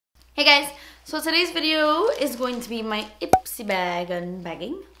Hey guys, so today's video is going to be my Ipsy bag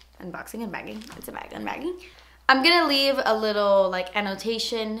unbagging. Unboxing and bagging. It's a bag unbagging. I'm gonna leave a little like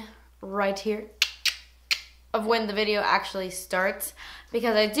annotation right here of when the video actually starts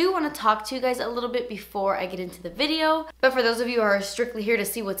because I do want to talk to you guys a little bit before I get into the video. But for those of you who are strictly here to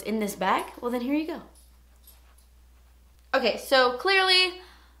see what's in this bag, well then here you go. Okay, so clearly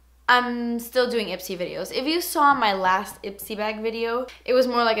I'm still doing Ipsy videos. If you saw my last Ipsy bag video, it was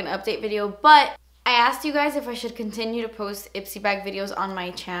more like an update video, but I asked you guys if I should continue to post Ipsy bag videos on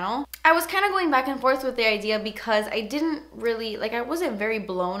my channel. I was kind of going back and forth with the idea because I didn't really, I wasn't very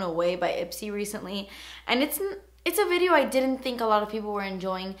blown away by Ipsy recently, and it's a video I didn't think a lot of people were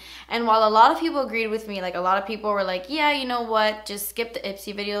enjoying. And while a lot of people agreed with me, like a lot of people were like, yeah, you know what, just skip the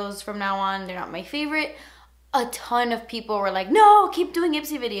Ipsy videos from now on, they're not my favorite. A ton of people were like, no, keep doing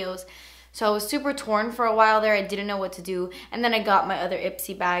Ipsy videos. So I was super torn for a while there. I didn't know what to do. And then I got my other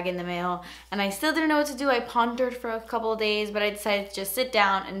Ipsy bag in the mail and I still didn't know what to do. I pondered for a couple of days, but I decided to just sit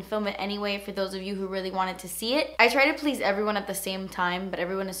down and film it anyway for those of you who really wanted to see it. I try to please everyone at the same time, but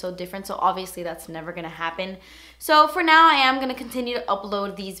everyone is so different, so obviously that's never gonna happen. So for now, I am gonna continue to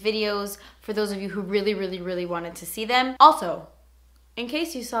upload these videos for those of you who really wanted to see them. Also, in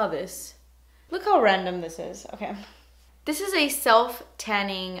case you saw this, look how random this is. Okay. This is a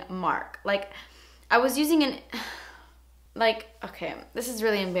self-tanning mark. Like, I was using okay, this is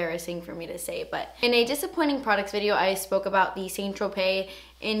really embarrassing for me to say, but in a disappointing products video, I spoke about the Saint Tropez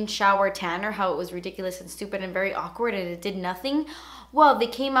in shower tanner, how it was ridiculous and stupid and very awkward and it did nothing. Well, they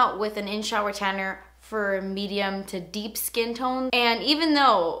came out with an in-shower tanner for medium to deep skin tone. And even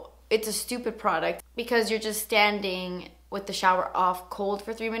though it's a stupid product because you're just standing with the shower off cold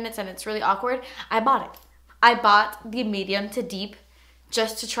for 3 minutes and it's really awkward, I bought it. I bought the medium to deep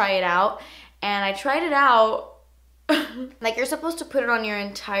just to try it out, and I tried it out. Like, you're supposed to put it on your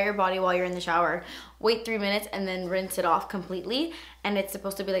entire body while you're in the shower, wait 3 minutes, and then rinse it off completely, and it's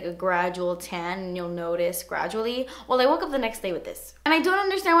supposed to be like a gradual tan, and you'll notice gradually. Well, I woke up the next day with this, and I don't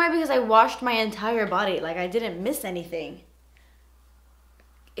understand why, because I washed my entire body. Like, I didn't miss anything.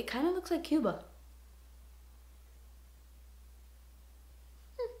 It kind of looks like Cuba.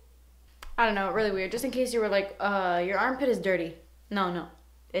 I don't know, really weird. Just in case you were like, your armpit is dirty. No,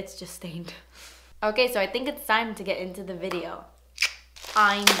 it's just stained. Okay, so I think it's time to get into the video.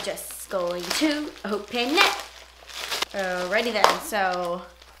 I'm just going to open it. Alrighty then, so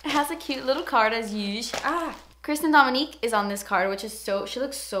it has a cute little card as usual. Kristen Dominique is on this card, which is she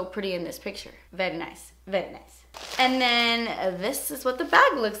looks so pretty in this picture. Very nice, very nice. And then this is what the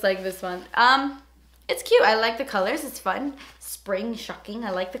bag looks like this month. It's cute, I like the colors, it's fun. Spring, shocking,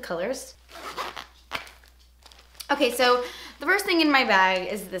 I like the colors. Okay, so the first thing in my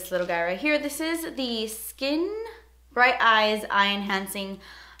bag is this little guy right here. This is the Skin Bright Eyes Eye Enhancing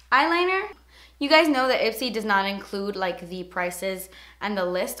Eyeliner. You guys know that Ipsy does not include like the prices and the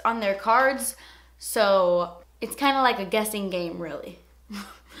list on their cards, so it's kind of like a guessing game really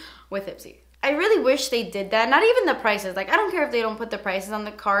with Ipsy. I really wish they did that. Not even the prices. Like, I don't care if they don't put the prices on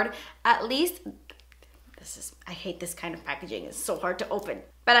the card. At least, I hate this kind of packaging. It's so hard to open.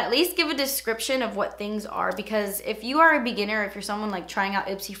 But at least give a description of what things are, because if you are a beginner, if you're someone like trying out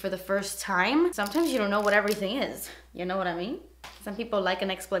Ipsy for the first time, sometimes you don't know what everything is. You know what I mean? Some people like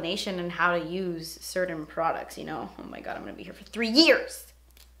an explanation on how to use certain products, you know? Oh my God, I'm gonna be here for 3 years.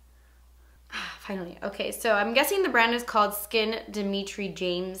 Finally. Okay, so I'm guessing the brand is called Skin Dimitri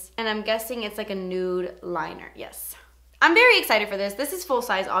James, and I'm guessing it's like a nude liner. Yes. I'm very excited for this. This is full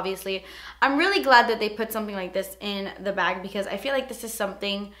size, obviously. I'm really glad that they put something like this in the bag because I feel like this is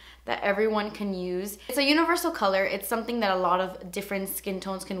something that everyone can use. It's a universal color. It's something that a lot of different skin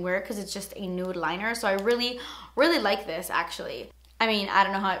tones can wear because it's just a nude liner. So I really like this, actually. I mean, I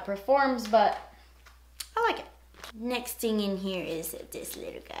don't know how it performs, but I like it. Next thing in here is this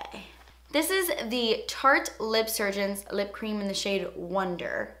little guy. This is the Tarte Lip Surgeons lip cream in the shade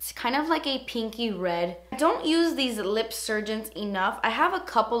Wonder. It's kind of like a pinky red. I don't use these Lip Surgeons enough. I have a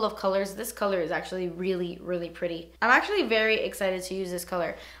couple of colors. This color is actually really pretty. I'm actually very excited to use this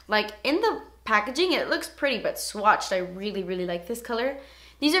color. Like, in the packaging, it looks pretty, but swatched, I really like this color.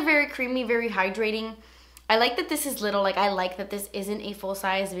 These are very creamy, very hydrating. I like that this is little. Like, I like that this isn't a full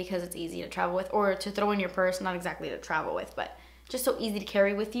size because it's easy to travel with or to throw in your purse. Not exactly to travel with, but just so easy to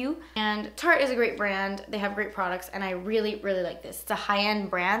carry with you. And Tarte is a great brand. They have great products, and I really like this. It's a high-end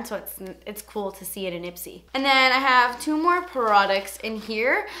brand, so it's cool to see it in Ipsy. And then I have 2 more products in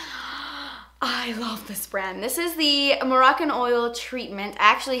here. I love this brand. This is the Moroccan Oil Treatment. I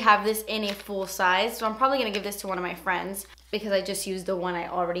actually have this in a full size, so I'm probably gonna give this to one of my friends because I just used the one I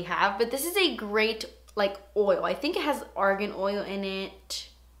already have. But this is a great like oil. I think it has argan oil in it.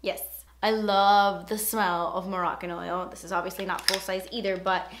 Yes. I love the smell of Moroccan oil. This is obviously not full size either,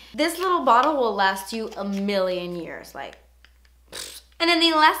 but this little bottle will last you a million years. Like, and then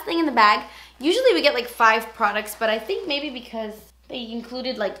the last thing in the bag, usually we get like 5 products, but I think maybe because they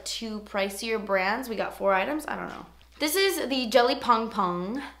included like 2 pricier brands, we got 4 items. I don't know. This is the Jelly Pong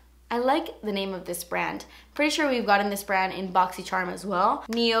Pong. I like the name of this brand. Pretty sure we've gotten this brand in BoxyCharm as well.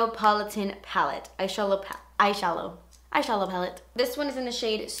 Neapolitan Palette. Eyeshadow palette. This one is in the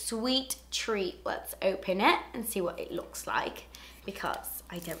shade Sweet Treat. Let's open it and see what it looks like, because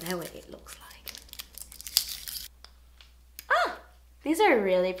I don't know what it looks like. Ah, these are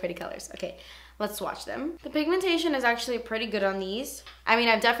really pretty colors. Okay, let's swatch them. The pigmentation is actually pretty good on these. I mean,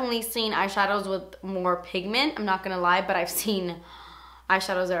 I've definitely seen eyeshadows with more pigment, I'm not gonna lie, but I've seen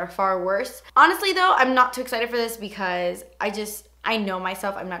eyeshadows that are far worse. Honestly though, I'm not too excited for this because I know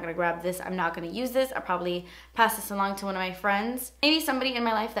myself, I'm not gonna grab this, I'm not gonna use this. I'll probably pass this along to one of my friends. Maybe somebody in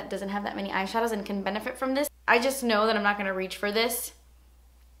my life that doesn't have that many eyeshadows and can benefit from this. I just know that I'm not gonna reach for this.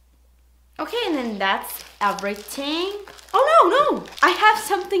 Okay, and then that's everything. Oh no, I have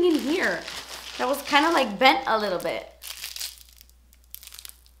something in here that was kind of like bent a little bit.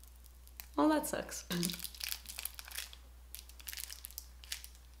 Well, that sucks.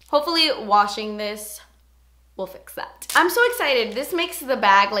 Hopefully washing this will fix that. I'm so excited. This makes the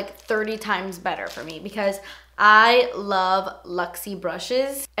bag like 30 times better for me because I love Luxie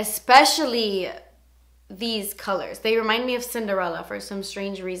brushes, especially these colors. They remind me of Cinderella for some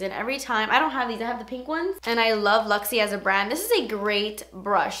strange reason. Every time, I don't have these, I have the pink ones, and I love Luxie as a brand. This is a great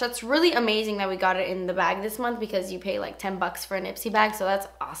brush. That's really amazing that we got it in the bag this month because you pay like 10 bucks for an Ipsy bag, so that's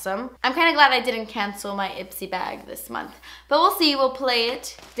awesome. I'm kind of glad I didn't cancel my Ipsy bag this month, but we'll see. We'll play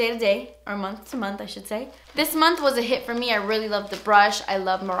it day to day, or month to month, I should say. This month was a hit for me. I really love the brush. I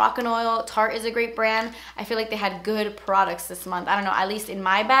love Moroccan oil. Tarte is a great brand. I feel like they had good products this month. I don't know, at least in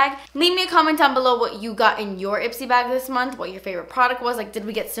my bag. Leave me a comment down below what you got in your Ipsy bag this month, what your favorite product was. Like, did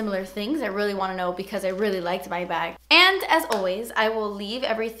we get similar things? I really want to know because I really liked my bag. And as always, I will leave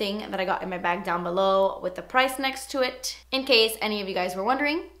everything that I got in my bag down below with the price next to it in case any of you guys were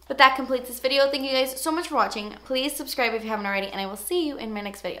wondering. But that completes this video. Thank you guys so much for watching. Please subscribe if you haven't already, and I will see you in my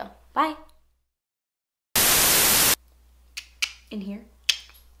next video. Bye. In here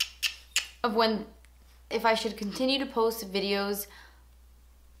of when, if I should continue to post videos.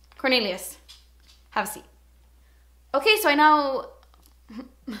 Cornelius, have a seat. Okay, so I know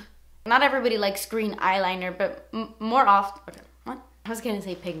not everybody likes green eyeliner, but more often, okay, what? I was gonna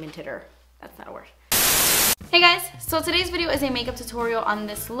say pigmented, or that's not a word. Hey guys, so today's video is a makeup tutorial on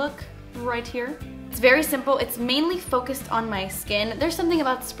this look right here. It's very simple. It's mainly focused on my skin. There's something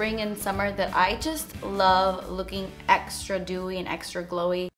about spring and summer that I just love looking extra dewy and extra glowy.